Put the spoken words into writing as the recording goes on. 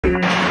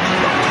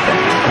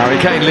Harry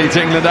Kane leads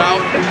England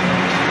out.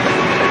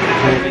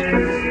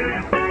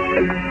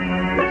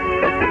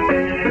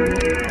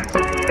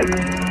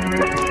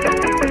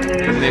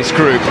 In this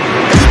group.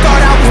 You thought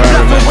I was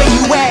bluffing where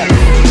you at?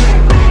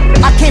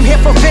 I came here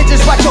for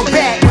vengeance, watch your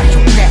back.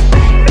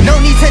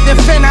 No need to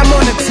defend, I'm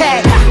on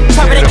attack.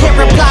 Tell me they can't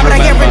reply, but I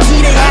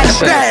guarantee they had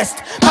the best.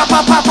 Pop,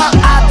 pop, pop, pop,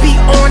 I be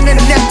on the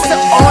next to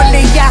all of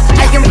ya.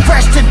 I am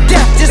fresh to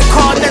death, just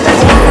call it a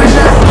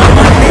foreigner.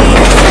 My name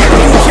is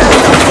you just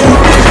a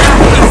foreigner.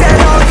 Is that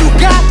all you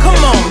got?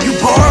 Come on, you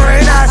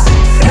boring us.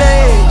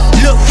 Hey,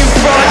 looking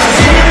for the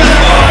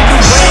champion on the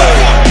way.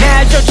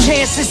 Now's your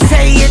chance to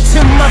say it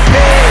to my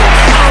face.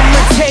 I'ma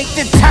take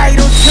the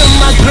title to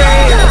my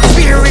grave.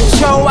 Spirit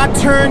show, I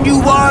turn you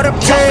all to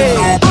play.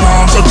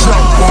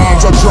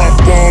 I drop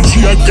bombs,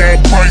 yeah, I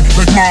got bite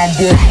like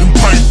Mamba and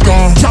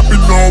Python.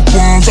 Dropping all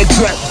bombs, I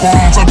drop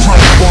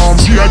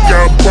bombs, yeah, I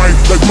got bite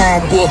like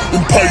Mamba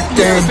and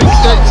Python.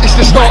 It's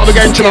the start of the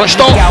game tonight.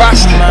 Start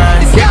fast,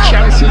 get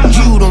chances.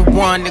 You the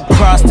one that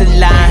crossed the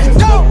line.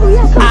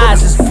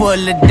 Eyes is full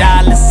of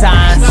dollar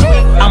signs.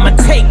 I'ma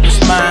take what's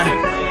mine.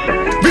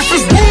 This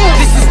is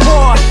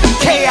war,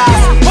 chaos.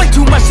 Way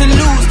too much to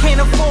lose,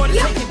 can't afford it.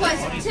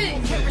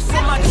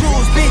 Send my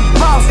jewels, big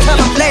boss, tell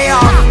them lay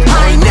off.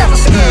 I ain't never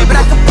scared, but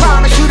I can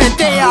promise you that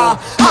they are.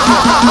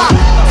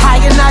 I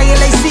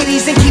annihilate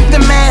cities and keep the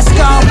mask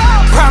off.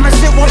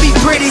 Promise it won't be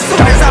pretty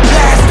soon as I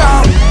blast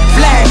off.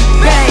 Flag,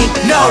 bang,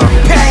 no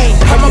pain.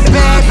 I'm a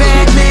bad,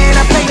 bad man,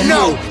 I play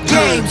no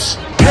games.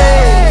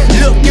 Hey,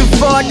 looking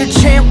for the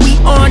champ, we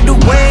on the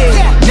way.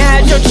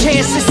 Now's your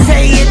chance to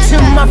say it to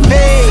my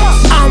face.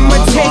 I'ma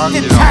take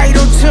the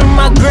title to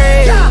my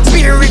grave.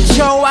 Spirit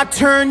show, I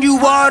turn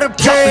you all to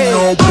play. Dropping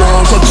all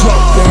bombs, I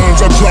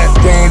drop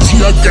bombs,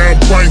 yeah, I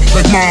got bite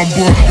like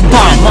Mamba and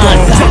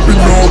Python. Dropping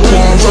all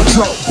bombs, I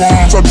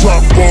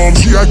drop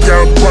bombs, yeah, I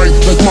got bite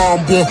like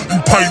Mamba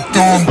and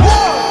Python.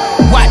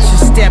 Watch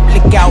your step,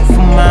 look out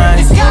for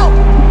mine.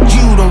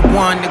 You the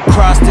one that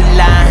crossed the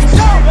line.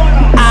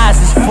 Eyes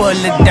is full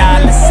of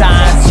dollar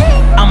signs.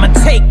 I'ma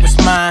take what's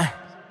mine.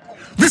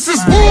 This is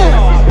war.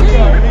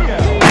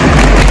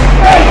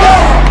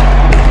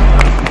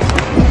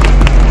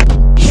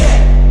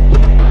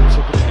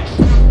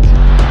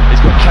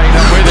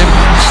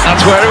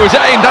 That's where it was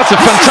aimed. That's a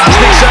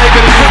fantastic save,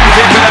 but he couldn't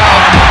keep it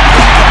out.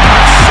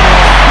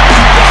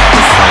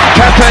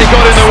 Pepe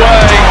got in the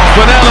way.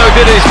 Bonello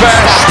did his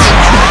best,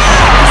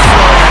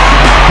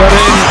 but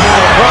in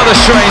rather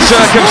strange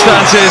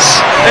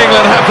circumstances,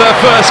 England have their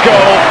first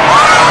goal.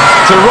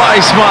 It's a wry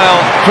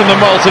smile from the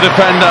Malta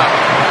defender,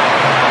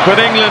 but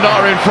England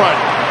are in front.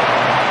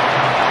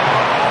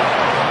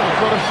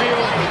 Got a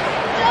feel.